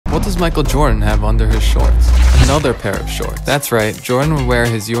What does Michael Jordan have under his shorts? Another pair of shorts. That's right, Jordan would wear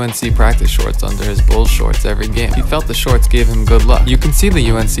his UNC practice shorts under his Bulls shorts every game. He felt the shorts gave him good luck. You can see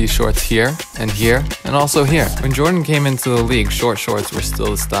the UNC shorts here, and also here. When Jordan came into the league, short shorts were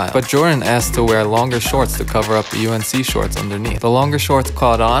still the style. But Jordan asked to wear longer shorts to cover up the UNC shorts underneath. The longer shorts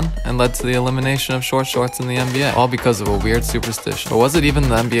caught on and led to the elimination of short shorts in the NBA, all because of a weird superstition. But was it even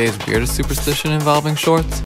the NBA's weirdest superstition involving shorts?